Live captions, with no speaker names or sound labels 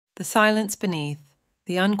The silence beneath,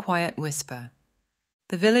 the unquiet whisper.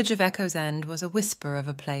 The village of Echo's End was a whisper of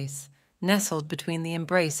a place, nestled between the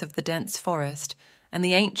embrace of the dense forest and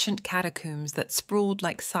the ancient catacombs that sprawled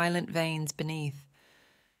like silent veins beneath.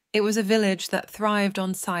 It was a village that thrived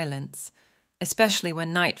on silence, especially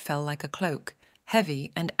when night fell like a cloak,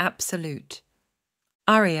 heavy and absolute.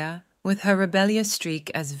 Aria, with her rebellious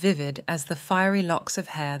streak as vivid as the fiery locks of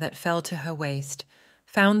hair that fell to her waist,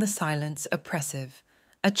 found the silence oppressive,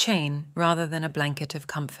 a chain rather than a blanket of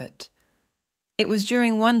comfort. It was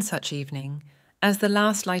during one such evening, as the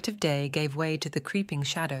last light of day gave way to the creeping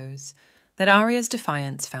shadows, that Aria's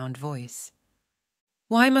defiance found voice.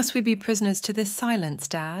 "Why must we be prisoners to this silence,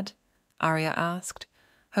 Dad?" Aria asked,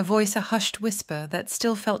 her voice a hushed whisper that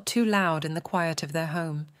still felt too loud in the quiet of their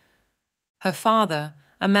home. Her father,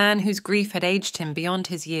 a man whose grief had aged him beyond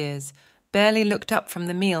his years, barely looked up from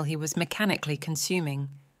the meal he was mechanically consuming.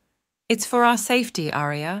 "It's for our safety,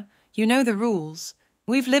 Aria. You know the rules.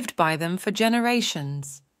 We've lived by them for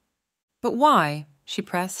generations." "But why?" she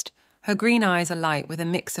pressed, her green eyes alight with a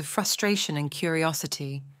mix of frustration and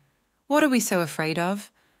curiosity. "What are we so afraid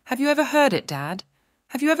of? Have you ever heard it, Dad?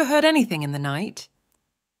 Have you ever heard anything in the night?"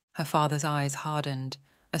 Her father's eyes hardened,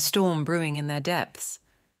 a storm brewing in their depths.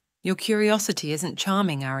 "Your curiosity isn't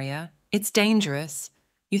charming, Aria. It's dangerous.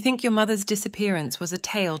 You think your mother's disappearance was a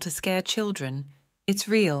tale to scare children. It's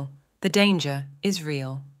real. The danger is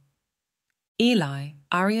real." Eli,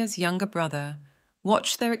 Aria's younger brother,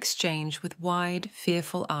 watched their exchange with wide,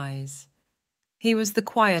 fearful eyes. He was the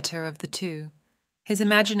quieter of the two, his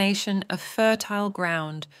imagination a fertile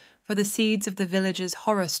ground for the seeds of the village's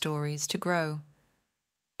horror stories to grow.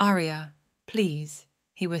 "Aria, please,"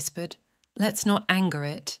 he whispered, "let's not anger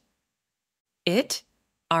it." "It?"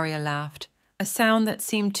 Aria laughed, a sound that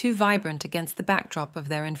seemed too vibrant against the backdrop of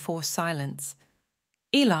their enforced silence.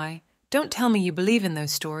 "Eli, don't tell me you believe in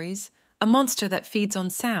those stories. A monster that feeds on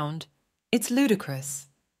sound. It's ludicrous."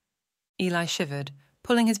 Eli shivered,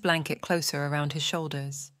 pulling his blanket closer around his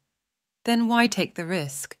shoulders. "Then why take the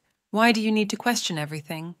risk? Why do you need to question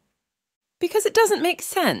everything?" "Because it doesn't make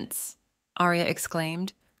sense," Aria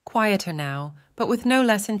exclaimed, quieter now, but with no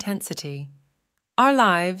less intensity. "Our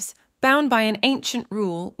lives, bound by an ancient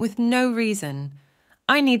rule with no reason.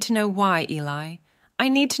 I need to know why, Eli. I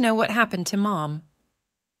need to know what happened to Mom."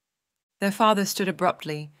 Their father stood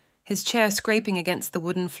abruptly, his chair scraping against the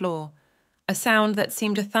wooden floor, a sound that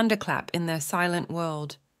seemed a thunderclap in their silent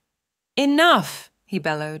world. "Enough!" he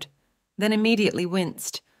bellowed, then immediately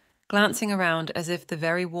winced, glancing around as if the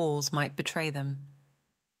very walls might betray them.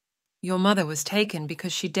 "Your mother was taken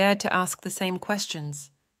because she dared to ask the same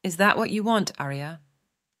questions. Is that what you want, Aria?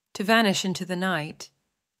 To vanish into the night?"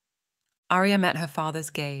 Aria met her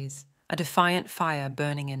father's gaze, a defiant fire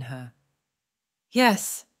burning in her.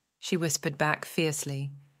 "Yes," she whispered back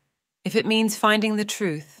fiercely. "If it means finding the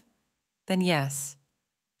truth, then yes."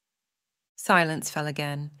 Silence fell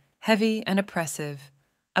again, heavy and oppressive,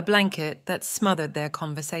 a blanket that smothered their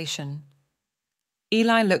conversation.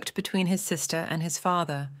 Eli looked between his sister and his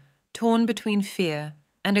father, torn between fear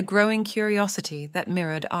and a growing curiosity that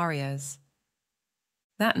mirrored Aria's.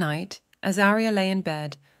 That night, as Aria lay in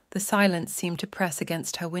bed, the silence seemed to press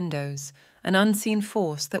against her windows, an unseen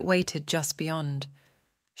force that waited just beyond.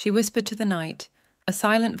 She whispered to the night, a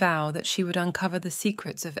silent vow that she would uncover the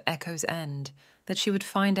secrets of Echo's End, that she would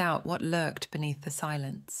find out what lurked beneath the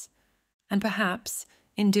silence. And perhaps,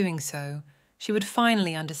 in doing so, she would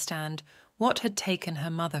finally understand what had taken her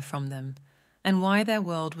mother from them, and why their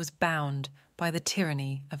world was bound by the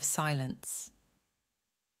tyranny of silence.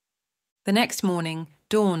 The next morning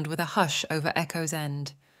dawned with a hush over Echo's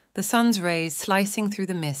End, the sun's rays slicing through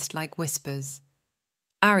the mist like whispers.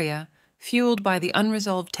 Aria, fueled by the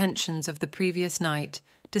unresolved tensions of the previous night,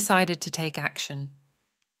 decided to take action.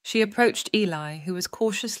 She approached Eli, who was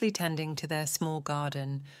cautiously tending to their small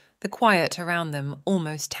garden, the quiet around them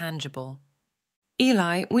almost tangible.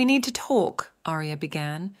 "Eli, we need to talk," Aria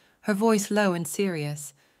began, her voice low and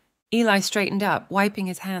serious. Eli straightened up, wiping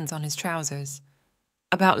his hands on his trousers.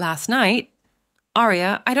 "About last night?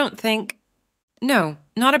 Aria, I don't think—" "No,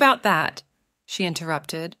 not about that," she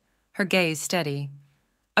interrupted, her gaze steady.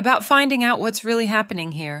 "About finding out what's really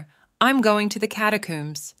happening here. I'm going to the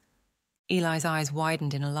catacombs." Eli's eyes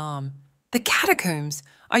widened in alarm. "The catacombs?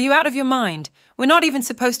 Are you out of your mind? We're not even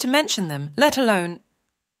supposed to mention them, let alone—"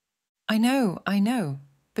 I know,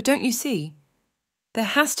 but don't you see? There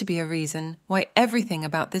has to be a reason why everything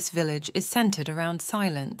about this village is centered around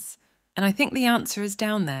silence, and I think the answer is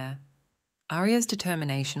down there." Aria's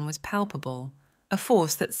determination was palpable, a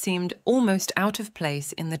force that seemed almost out of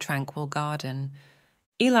place in the tranquil garden.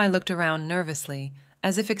 Eli looked around nervously,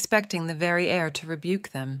 as if expecting the very air to rebuke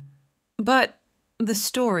them. But the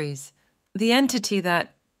stories, the entity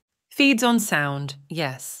that feeds on sound,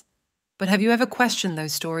 yes. But have you ever questioned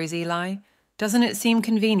those stories, Eli? Doesn't it seem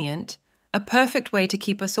convenient? A perfect way to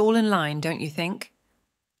keep us all in line, don't you think?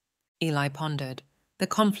 Eli pondered, the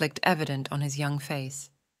conflict evident on his young face.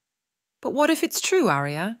 But what if it's true,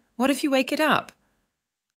 Aria? What if you wake it up?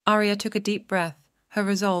 Aria took a deep breath, her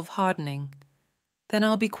resolve hardening. Then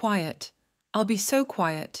I'll be quiet. I'll be so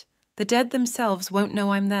quiet. The dead themselves won't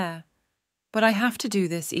know I'm there. But I have to do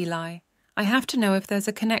this, Eli. I have to know if there's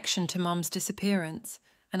a connection to Mom's disappearance,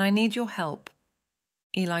 and I need your help.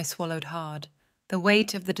 Eli swallowed hard, the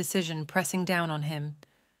weight of the decision pressing down on him.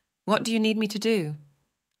 What do you need me to do?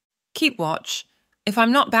 Keep watch. If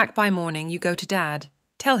I'm not back by morning, you go to Dad.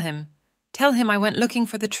 Tell him I went looking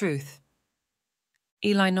for the truth.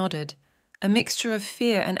 Eli nodded, a mixture of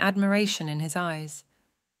fear and admiration in his eyes.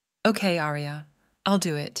 Okay, Aria, I'll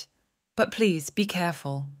do it. But please, be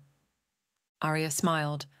careful. Aria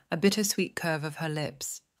smiled, a bittersweet curve of her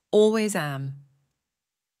lips. Always am.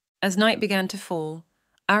 As night began to fall,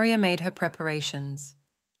 Aria made her preparations.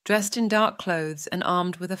 Dressed in dark clothes and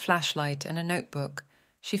armed with a flashlight and a notebook,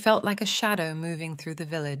 she felt like a shadow moving through the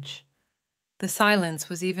village. The silence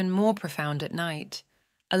was even more profound at night,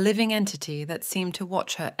 a living entity that seemed to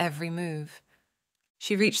watch her every move.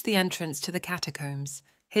 She reached the entrance to the catacombs,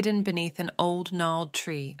 hidden beneath an old gnarled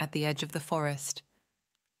tree at the edge of the forest.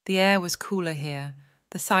 The air was cooler here,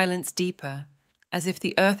 the silence deeper, as if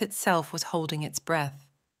the earth itself was holding its breath.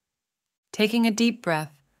 Taking a deep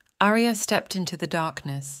breath, Aria stepped into the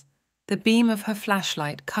darkness, the beam of her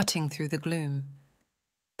flashlight cutting through the gloom.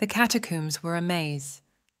 The catacombs were a maze,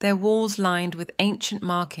 their walls lined with ancient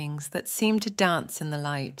markings that seemed to dance in the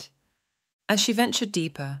light. As she ventured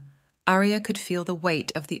deeper, Aria could feel the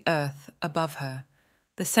weight of the earth above her,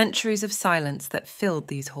 the centuries of silence that filled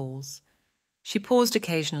these halls. She paused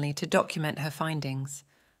occasionally to document her findings,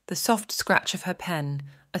 the soft scratch of her pen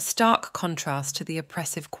a stark contrast to the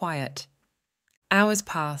oppressive quiet. Hours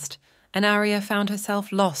passed, and Aria found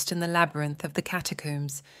herself lost in the labyrinth of the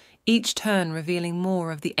catacombs, each turn revealing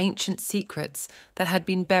more of the ancient secrets that had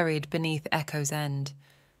been buried beneath Echo's End.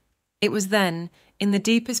 It was then, in the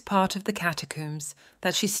deepest part of the catacombs,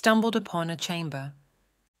 that she stumbled upon a chamber.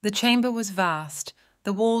 The chamber was vast,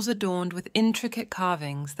 the walls adorned with intricate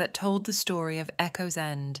carvings that told the story of Echo's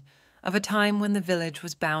End, of a time when the village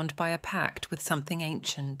was bound by a pact with something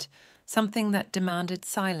ancient, something that demanded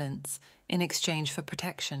silence in exchange for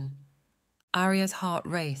protection. Aria's heart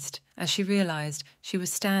raced as she realized she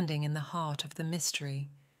was standing in the heart of the mystery.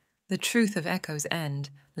 The truth of Echo's End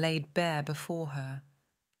laid bare before her.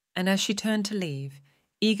 And as she turned to leave,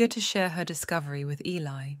 eager to share her discovery with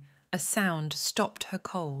Eli, a sound stopped her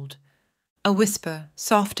cold. A whisper,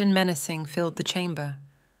 soft and menacing, filled the chamber,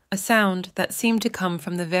 a sound that seemed to come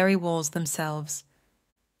from the very walls themselves.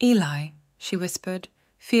 Eli, she whispered,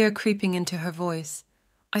 fear creeping into her voice.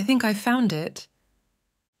 I think I found it.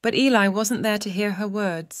 But Eli wasn't there to hear her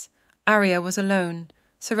words. Aria was alone,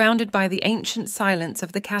 surrounded by the ancient silence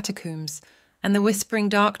of the catacombs and the whispering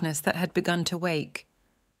darkness that had begun to wake.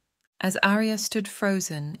 As Aria stood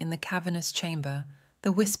frozen in the cavernous chamber,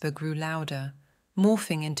 the whisper grew louder,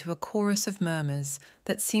 morphing into a chorus of murmurs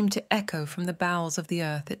that seemed to echo from the bowels of the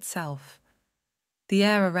earth itself. The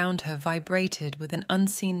air around her vibrated with an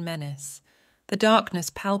unseen menace, the darkness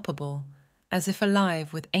palpable, as if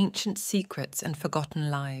alive with ancient secrets and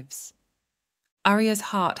forgotten lives. Aria's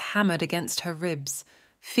heart hammered against her ribs,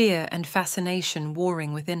 fear and fascination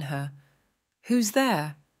warring within her. "Who's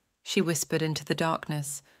there?" she whispered into the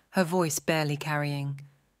darkness, her voice barely carrying.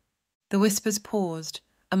 The whispers paused,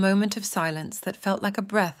 a moment of silence that felt like a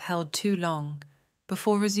breath held too long,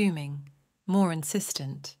 before resuming, more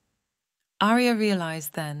insistent. Aria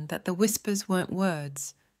realized then that the whispers weren't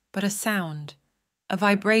words, but a sound, a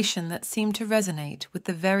vibration that seemed to resonate with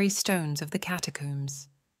the very stones of the catacombs.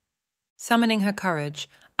 Summoning her courage,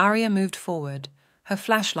 Aria moved forward, her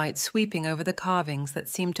flashlight sweeping over the carvings that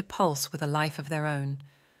seemed to pulse with a life of their own.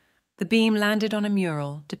 The beam landed on a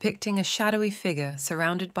mural depicting a shadowy figure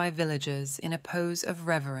surrounded by villagers in a pose of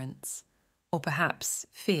reverence, or perhaps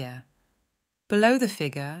fear. Below the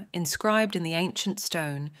figure, inscribed in the ancient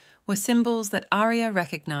stone, were symbols that Aria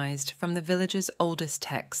recognized from the village's oldest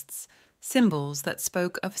texts, symbols that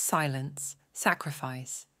spoke of silence,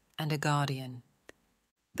 sacrifice, and a guardian.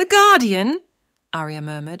 "The guardian?" Aria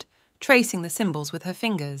murmured, tracing the symbols with her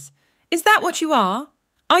fingers. "Is that what you are?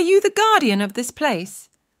 Are you the guardian of this place?"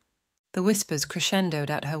 The whispers crescendoed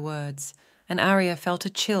at her words, and Aria felt a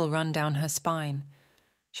chill run down her spine.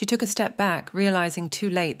 She took a step back, realizing too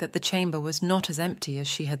late that the chamber was not as empty as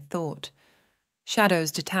she had thought.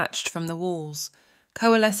 Shadows detached from the walls,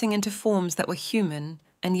 coalescing into forms that were human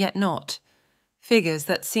and yet not, figures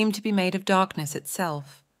that seemed to be made of darkness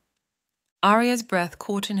itself. Aria's breath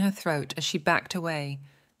caught in her throat as she backed away,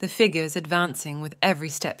 the figures advancing with every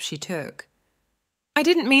step she took. "I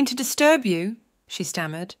didn't mean to disturb you," she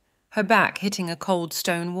stammered, her back hitting a cold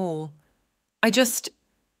stone wall.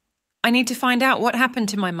 I need to find out what happened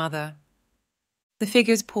to my mother." The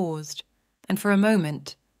figures paused, and for a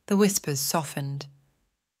moment the whispers softened.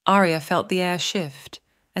 Aria felt the air shift,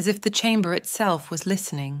 as if the chamber itself was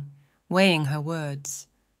listening, weighing her words.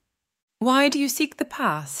 "Why do you seek the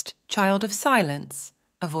past, child of silence?"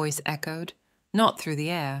 a voice echoed, not through the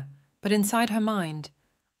air, but inside her mind,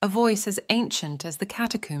 a voice as ancient as the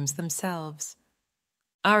catacombs themselves.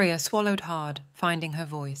 Aria swallowed hard, finding her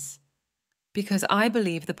voice. "Because I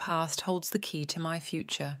believe the past holds the key to my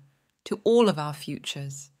future, to all of our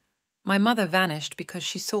futures. My mother vanished because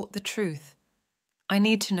she sought the truth. I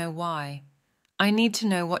need to know why. I need to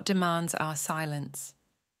know what demands our silence."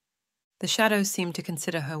 The shadows seemed to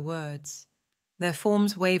consider her words, their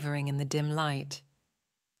forms wavering in the dim light.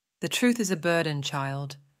 "The truth is a burden,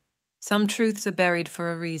 child. Some truths are buried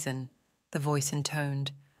for a reason," the voice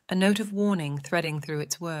intoned, a note of warning threading through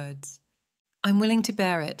its words. "I'm willing to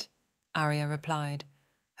bear it," Aria replied,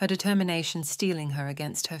 her determination steeling her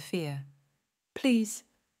against her fear. "Please,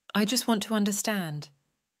 I just want to understand."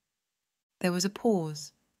 There was a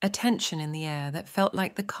pause, a tension in the air that felt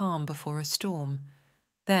like the calm before a storm.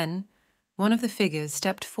 Then, one of the figures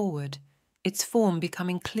stepped forward, its form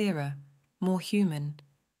becoming clearer, more human.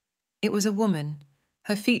 It was a woman,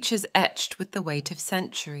 her features etched with the weight of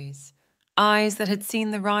centuries, eyes that had seen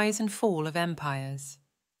the rise and fall of empires.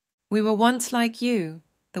 "We were once like you,"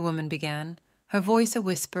 the woman began, her voice a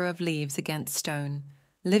whisper of leaves against stone,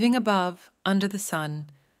 "living above, under the sun,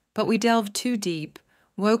 but we delved too deep,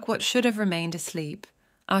 woke what should have remained asleep.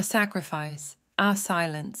 Our sacrifice, our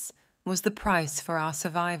silence, was the price for our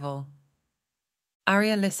survival."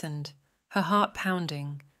 Aria listened, her heart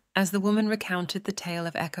pounding, as the woman recounted the tale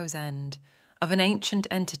of Echo's End, of an ancient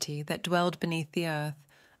entity that dwelled beneath the earth,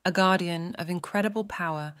 a guardian of incredible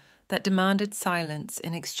power that demanded silence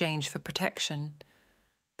in exchange for protection.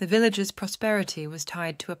 The village's prosperity was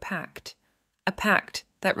tied to a pact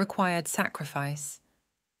that required sacrifice.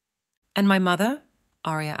 "And my mother?"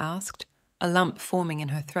 Aria asked, a lump forming in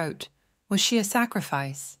her throat. "Was she a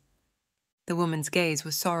sacrifice?" The woman's gaze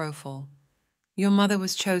was sorrowful. "Your mother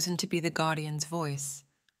was chosen to be the guardian's voice,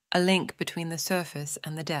 a link between the surface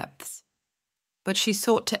and the depths. But she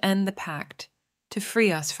sought to end the pact, to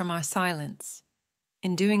free us from our silence.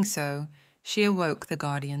 In doing so, she awoke the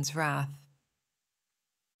guardian's wrath."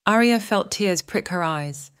 Aria felt tears prick her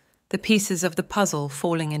eyes, the pieces of the puzzle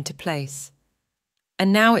falling into place.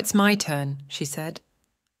 "And now it's my turn," she said,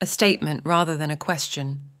 a statement rather than a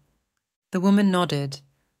question. The woman nodded,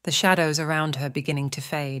 the shadows around her beginning to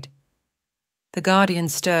fade. "The guardian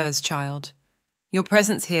stirs, child. Your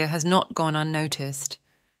presence here has not gone unnoticed.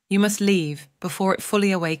 You must leave before it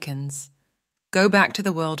fully awakens. Go back to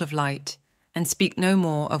the world of light and speak no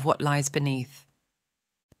more of what lies beneath."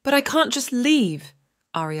 "But I can't just leave,"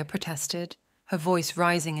 Aria protested, her voice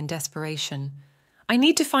rising in desperation. "I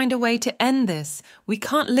need to find a way to end this. We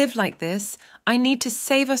can't live like this. I need to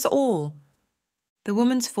save us all." The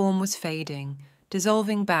woman's form was fading,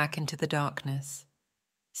 dissolving back into the darkness.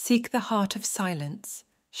 "Seek the heart of silence,"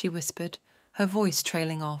 she whispered, her voice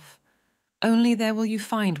trailing off. "Only there will you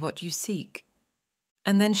find what you seek."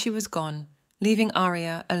 And then she was gone, leaving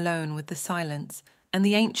Aria alone with the silence and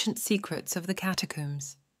the ancient secrets of the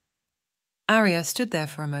catacombs. Aria stood there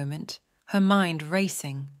for a moment, her mind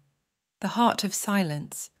racing. The heart of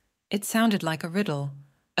silence. It sounded like a riddle,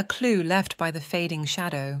 a clue left by the fading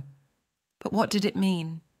shadow. But what did it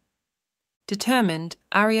mean? Determined,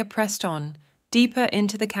 Aria pressed on, deeper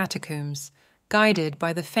into the catacombs, guided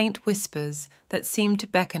by the faint whispers that seemed to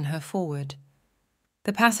beckon her forward.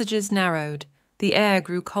 The passages narrowed, the air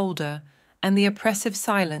grew colder, and the oppressive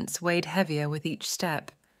silence weighed heavier with each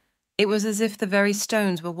step. It was as if the very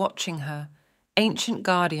stones were watching her, ancient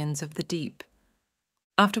guardians of the deep.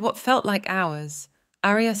 After what felt like hours,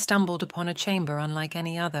 Aria stumbled upon a chamber unlike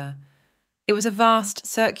any other. It was a vast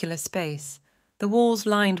circular space, the walls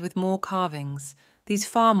lined with more carvings, these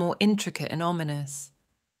far more intricate and ominous.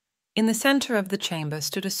 In the center of the chamber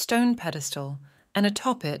stood a stone pedestal, and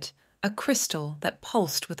atop it, a crystal that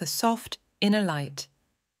pulsed with a soft, inner light.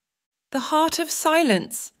 "The heart of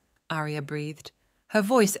silence," Aria breathed, her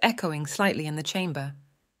voice echoing slightly in the chamber.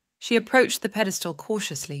 She approached the pedestal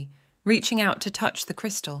cautiously, reaching out to touch the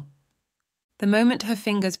crystal. The moment her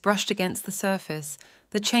fingers brushed against the surface,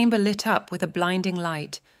 the chamber lit up with a blinding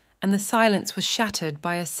light, and the silence was shattered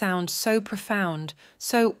by a sound so profound,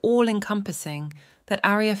 so all-encompassing, that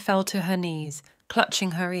Aria fell to her knees,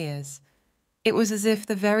 clutching her ears. It was as if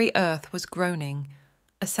the very earth was groaning,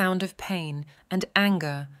 a sound of pain and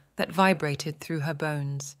anger that vibrated through her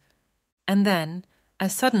bones. And then,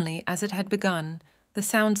 as suddenly as it had begun, the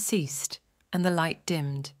sound ceased and the light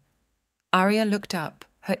dimmed. Aria looked up,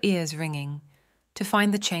 her ears ringing, to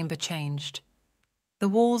find the chamber changed. The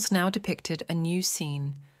walls now depicted a new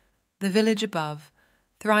scene, the village above,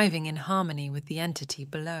 thriving in harmony with the entity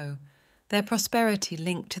below, their prosperity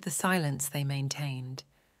linked to the silence they maintained.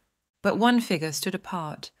 But one figure stood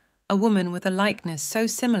apart, a woman with a likeness so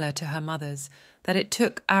similar to her mother's that it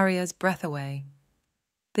took Aria's breath away.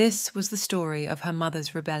 This was the story of her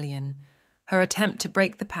mother's rebellion, her attempt to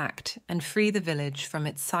break the pact and free the village from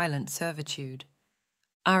its silent servitude.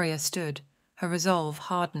 Aria stood, her resolve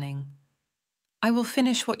hardening. "I will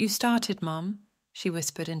finish what you started, Mum," she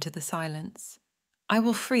whispered into the silence. "I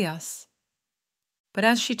will free us." But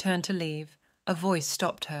as she turned to leave, a voice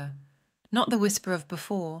stopped her, not the whisper of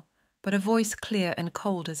before, but a voice clear and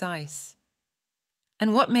cold as ice.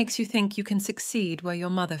 "And what makes you think you can succeed where your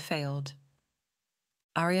mother failed?"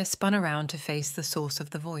 Aria spun around to face the source of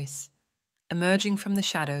the voice. Emerging from the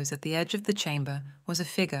shadows at the edge of the chamber was a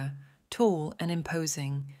figure, tall and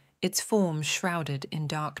imposing, its form shrouded in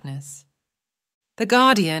darkness. "The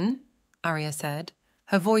Guardian," Aria said,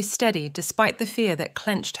 her voice steady despite the fear that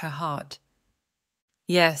clenched her heart.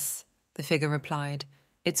 "Yes," the figure replied,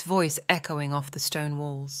 its voice echoing off the stone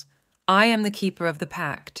walls. "I am the keeper of the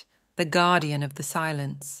pact, the guardian of the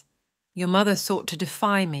silence. Your mother sought to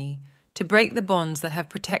defy me, to break the bonds that have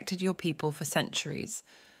protected your people for centuries.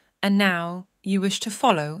 And now you wish to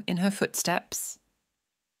follow in her footsteps?"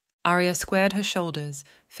 Aria squared her shoulders,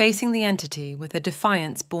 facing the entity with a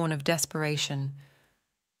defiance born of desperation.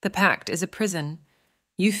 "The pact is a prison.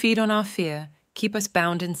 You feed on our fear, keep us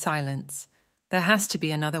bound in silence. There has to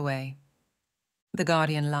be another way." The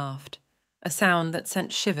Guardian laughed, a sound that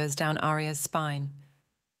sent shivers down Aria's spine.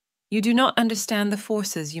 "You do not understand the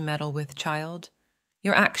forces you meddle with, child.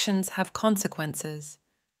 Your actions have consequences.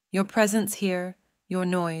 Your presence here, your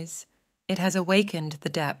noise, it has awakened the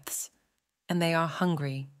depths, and they are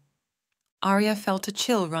hungry." Aria felt a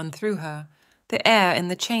chill run through her, the air in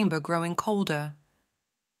the chamber growing colder.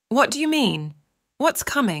 "What do you mean? What's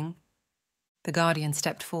coming?" The Guardian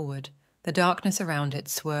stepped forward, the darkness around it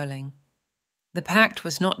swirling. "The pact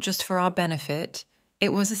was not just for our benefit. It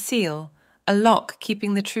was a seal, a lock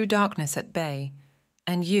keeping the true darkness at bay.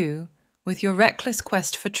 And you, with your reckless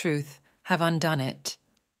quest for truth, have undone it."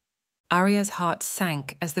 Aria's heart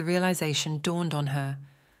sank as the realization dawned on her.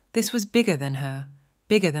 This was bigger than her,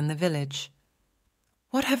 bigger than the village.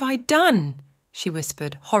 "What have I done?" she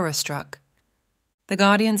whispered, horror-struck. The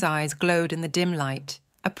Guardian's eyes glowed in the dim light,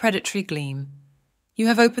 a predatory gleam. "You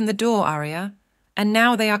have opened the door, Aria, and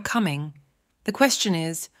now they are coming. The question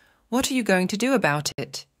is, what are you going to do about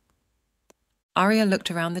it?" Aria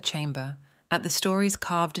looked around the chamber, at the stories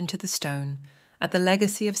carved into the stone, at the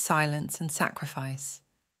legacy of silence and sacrifice.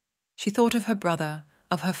 She thought of her brother,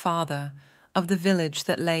 of her father, of the village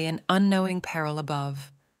that lay in unknowing peril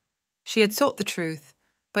above. She had sought the truth,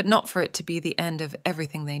 but not for it to be the end of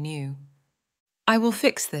everything they knew. "I will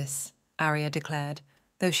fix this," Aria declared,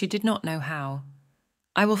 though she did not know how.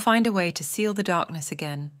 "I will find a way to seal the darkness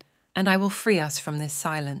again, and I will free us from this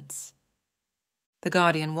silence." The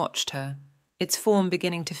Guardian watched her, its form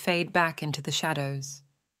beginning to fade back into the shadows.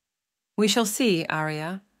 "We shall see,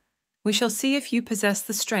 Aria. We shall see if you possess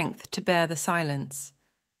the strength to bear the silence,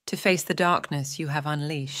 to face the darkness you have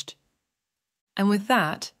unleashed." And with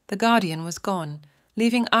that, the Guardian was gone,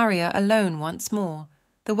 leaving Aria alone once more,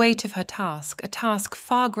 the weight of her task, a task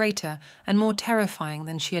far greater and more terrifying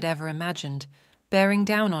than she had ever imagined, bearing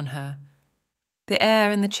down on her. The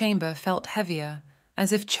air in the chamber felt heavier,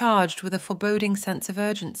 as if charged with a foreboding sense of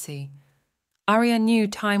urgency. Aria knew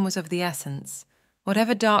time was of the essence.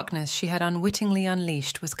 Whatever darkness she had unwittingly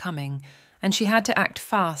unleashed was coming, and she had to act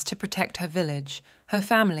fast to protect her village, her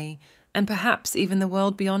family, and perhaps even the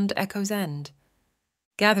world beyond Echo's End.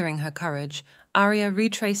 Gathering her courage, Aria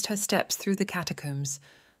retraced her steps through the catacombs,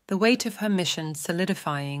 the weight of her mission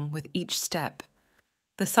solidifying with each step.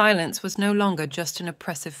 The silence was no longer just an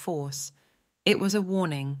oppressive force. It was a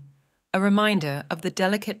warning, a reminder of the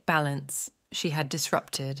delicate balance she had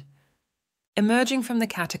disrupted. Emerging from the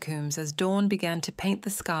catacombs as dawn began to paint the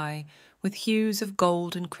sky with hues of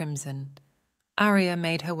gold and crimson, Aria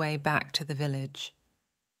made her way back to the village.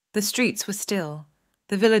 The streets were still,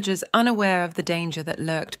 the villagers unaware of the danger that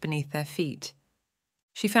lurked beneath their feet.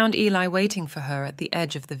 She found Eli waiting for her at the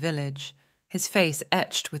edge of the village, his face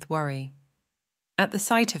etched with worry. At the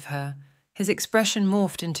sight of her, his expression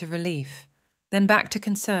morphed into relief, then back to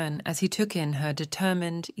concern as he took in her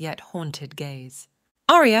determined yet haunted gaze.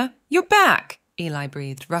 "Aria, you're back!" Eli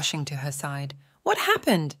breathed, rushing to her side. "What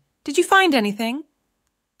happened? Did you find anything?"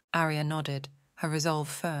 Aria nodded, her resolve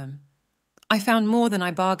firm. "I found more than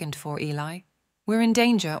I bargained for, Eli. We're in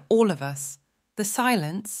danger, all of us. The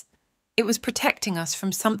silence, it was protecting us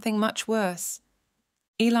from something much worse."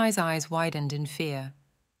 Eli's eyes widened in fear.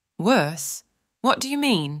 "Worse? What do you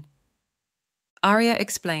mean?" Aria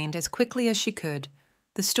explained as quickly as she could,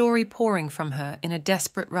 the story pouring from her in a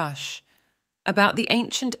desperate rush, about the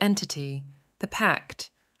ancient entity, the pact,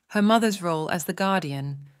 her mother's role as the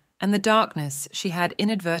guardian, and the darkness she had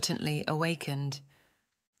inadvertently awakened.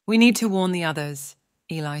 "We need to warn the others,"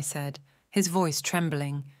 Eli said, his voice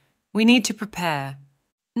trembling. "We need to prepare."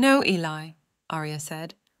 "No, Eli," Aria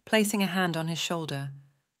said, placing a hand on his shoulder.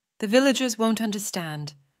 "The villagers won't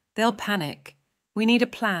understand. They'll panic. We need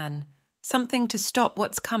a plan, something to stop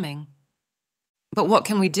what's coming." "But what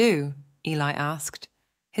can we do?" Eli asked,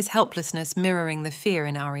 his helplessness mirroring the fear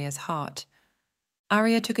in Aria's heart.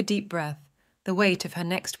 Aria took a deep breath, the weight of her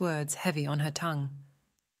next words heavy on her tongue.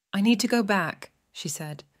 "I need to go back," she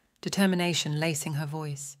said, determination lacing her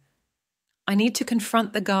voice. "I need to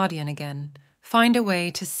confront the Guardian again, find a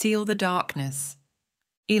way to seal the darkness."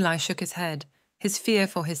 Eli shook his head, his fear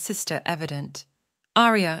for his sister evident.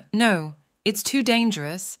 "Aria, no, it's too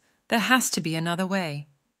dangerous. There has to be another way."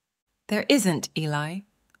 "There isn't, Eli,"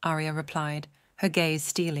 Aria replied, her gaze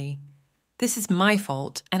steely. "This is my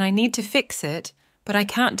fault, and I need to fix it, but I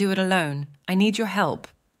can't do it alone. I need your help."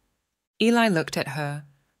 Eli looked at her,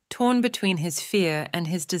 torn between his fear and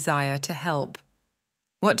his desire to help.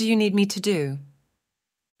 "What do you need me to do?"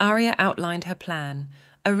 Aria outlined her plan,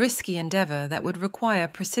 a risky endeavor that would require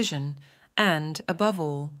precision and, above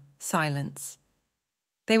all, silence.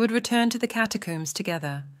 They would return to the catacombs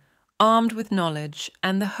together, armed with knowledge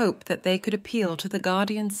and the hope that they could appeal to the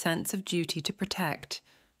Guardian's sense of duty to protect,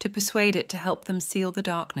 to persuade it to help them seal the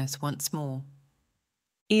darkness once more.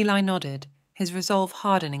 Eli nodded, his resolve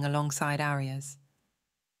hardening alongside Aria's.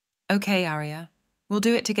 "Okay, Aria, we'll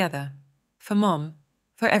do it together. For Mom,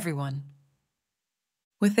 for everyone."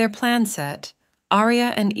 With their plan set,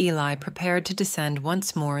 Aria and Eli prepared to descend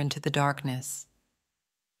once more into the darkness.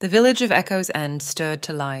 The village of Echo's End stirred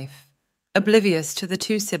to life, oblivious to the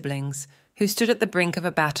two siblings who stood at the brink of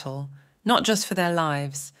a battle, not just for their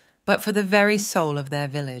lives, but for the very soul of their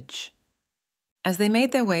village. As they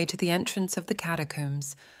made their way to the entrance of the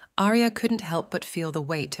catacombs, Aria couldn't help but feel the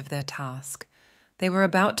weight of their task. They were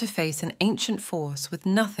about to face an ancient force with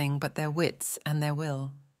nothing but their wits and their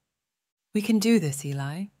will. "We can do this,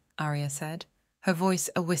 Eli," Aria said, her voice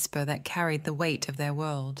a whisper that carried the weight of their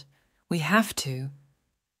world. "We have to."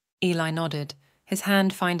 Eli nodded, his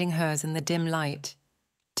hand finding hers in the dim light.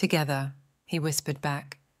 "Together," he whispered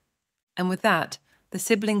back. And with that, the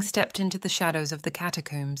siblings stepped into the shadows of the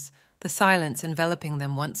catacombs, the silence enveloping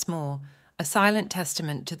them once more, a silent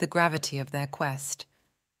testament to the gravity of their quest.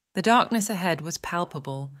 The darkness ahead was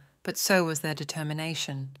palpable, but so was their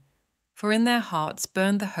determination. For in their hearts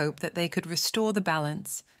burned the hope that they could restore the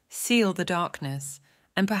balance, seal the darkness,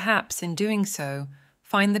 and perhaps, in doing so,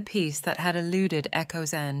 find the peace that had eluded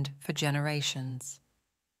Echo's End for generations.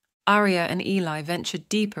 Aria and Eli ventured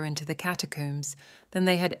deeper into the catacombs than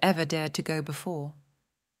they had ever dared to go before.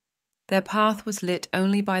 Their path was lit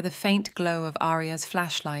only by the faint glow of Aria's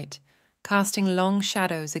flashlight, casting long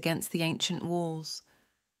shadows against the ancient walls.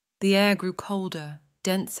 The air grew colder,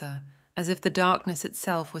 denser, as if the darkness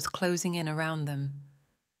itself was closing in around them.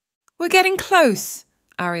 "We're getting close,"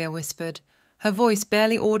 Aria whispered, her voice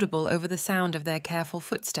barely audible over the sound of their careful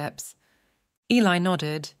footsteps. Eli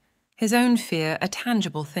nodded, his own fear a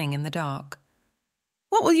tangible thing in the dark.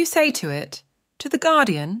 "What will you say to it? To the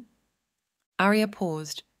Guardian?" Aria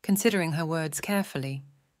paused, considering her words carefully.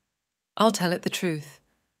 "I'll tell it the truth,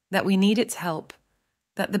 that we need its help,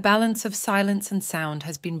 that the balance of silence and sound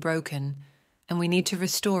has been broken, and we need to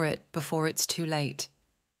restore it before it's too late."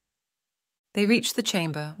 They reached the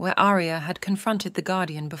chamber where Aria had confronted the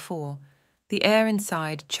Guardian before, the air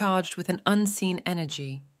inside charged with an unseen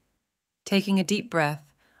energy. Taking a deep breath,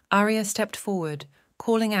 Aria stepped forward,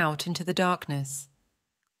 calling out into the darkness.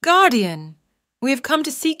 "Guardian! We have come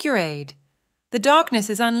to seek your aid. The darkness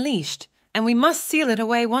is unleashed, and we must seal it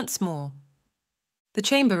away once more." The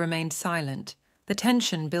chamber remained silent, the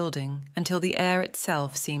tension building until the air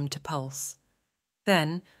itself seemed to pulse.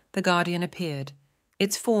 Then the Guardian appeared,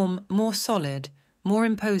 its form more solid, more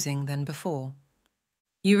imposing than before.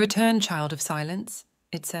 "You return, child of silence,"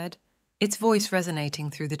 it said, its voice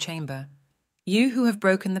resonating through the chamber. "You who have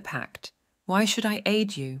broken the pact, why should I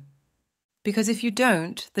aid you?" Because if you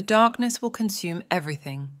don't, the darkness will consume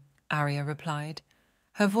everything, Aria replied,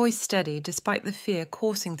 her voice steady despite the fear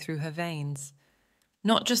coursing through her veins.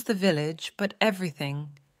 Not just the village, but everything.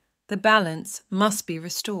 The balance must be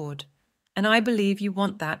restored, and I believe you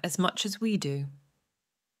want that as much as we do.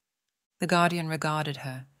 The Guardian regarded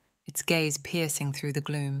her, its gaze piercing through the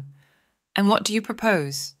gloom. And what do you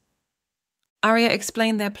propose? Aria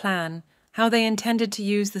explained their plan, how they intended to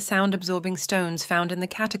use the sound-absorbing stones found in the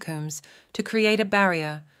catacombs to create a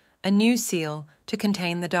barrier, a new seal to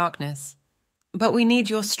contain the darkness. But we need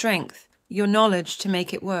your strength, your knowledge to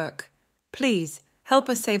make it work. Please, help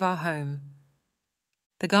us save our home.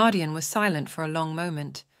 The Guardian was silent for a long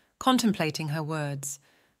moment, contemplating her words.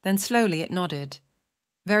 Then slowly it nodded.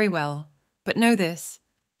 Very well, but know this,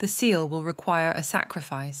 the seal will require a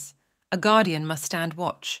sacrifice. A Guardian must stand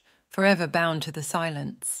watch, forever bound to the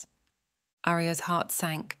silence. Aria's heart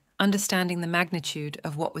sank, understanding the magnitude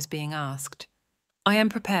of what was being asked. I am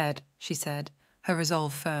prepared, she said, her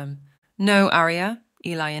resolve firm. No, Aria,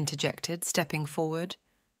 Eli interjected, stepping forward.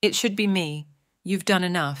 It should be me. You've done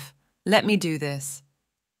enough. Let me do this.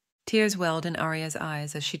 Tears welled in Aria's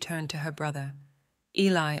eyes as she turned to her brother.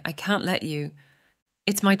 Eli, I can't let you.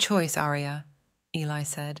 It's my choice, Aria, Eli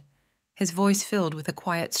said, his voice filled with a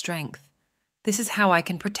quiet strength. This is how I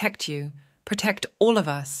can protect you, protect all of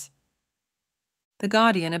us. The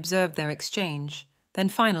Guardian observed their exchange, then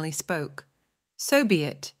finally spoke. So be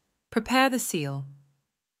it. Prepare the seal.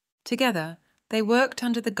 Together, they worked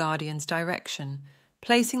under the Guardian's direction,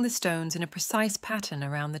 placing the stones in a precise pattern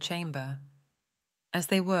around the chamber. As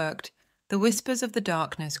they worked, the whispers of the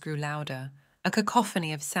darkness grew louder, a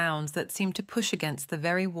cacophony of sounds that seemed to push against the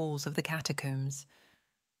very walls of the catacombs.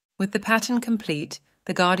 With the pattern complete,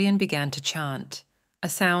 the Guardian began to chant, a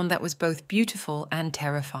sound that was both beautiful and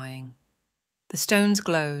terrifying. The stones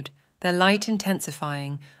glowed, their light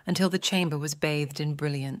intensifying until the chamber was bathed in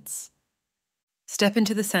brilliance. Step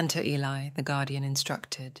into the center, Eli, the Guardian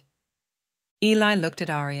instructed. Eli looked at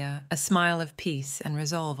Aria, a smile of peace and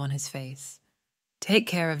resolve on his face. Take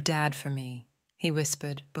care of Dad for me, he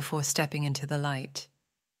whispered before stepping into the light.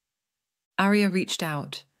 Aria reached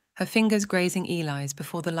out, her fingers grazing Eli's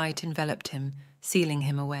before the light enveloped him, sealing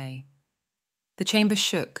him away. The chamber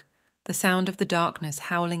shook, the sound of the darkness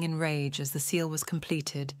howling in rage as the seal was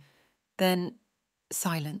completed. Then,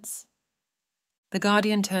 silence. The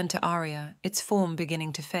Guardian turned to Aria, its form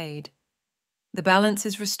beginning to fade. The balance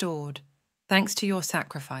is restored, thanks to your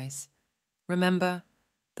sacrifice. Remember,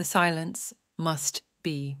 the silence must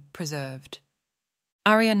be preserved.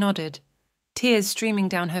 Aria nodded, tears streaming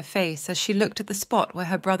down her face as she looked at the spot where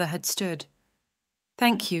her brother had stood.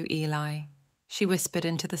 Thank you, Eli, she whispered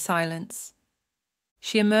into the silence.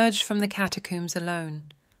 She emerged from the catacombs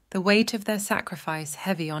alone, the weight of their sacrifice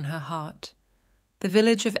heavy on her heart. The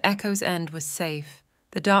village of Echo's End was safe,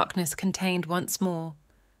 the darkness contained once more,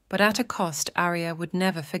 but at a cost Aria would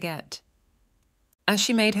never forget. As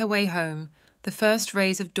she made her way home, the first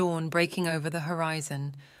rays of dawn breaking over the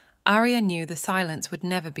horizon, Aria knew the silence would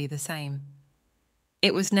never be the same.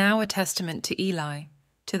 It was now a testament to Eli,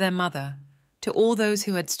 to their mother, to all those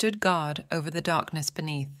who had stood guard over the darkness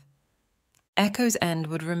beneath. Echo's End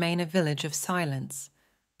would remain a village of silence,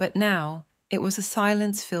 but now it was a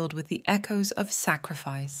silence filled with the echoes of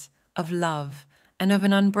sacrifice, of love, and of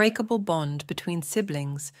an unbreakable bond between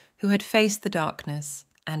siblings who had faced the darkness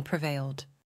and prevailed.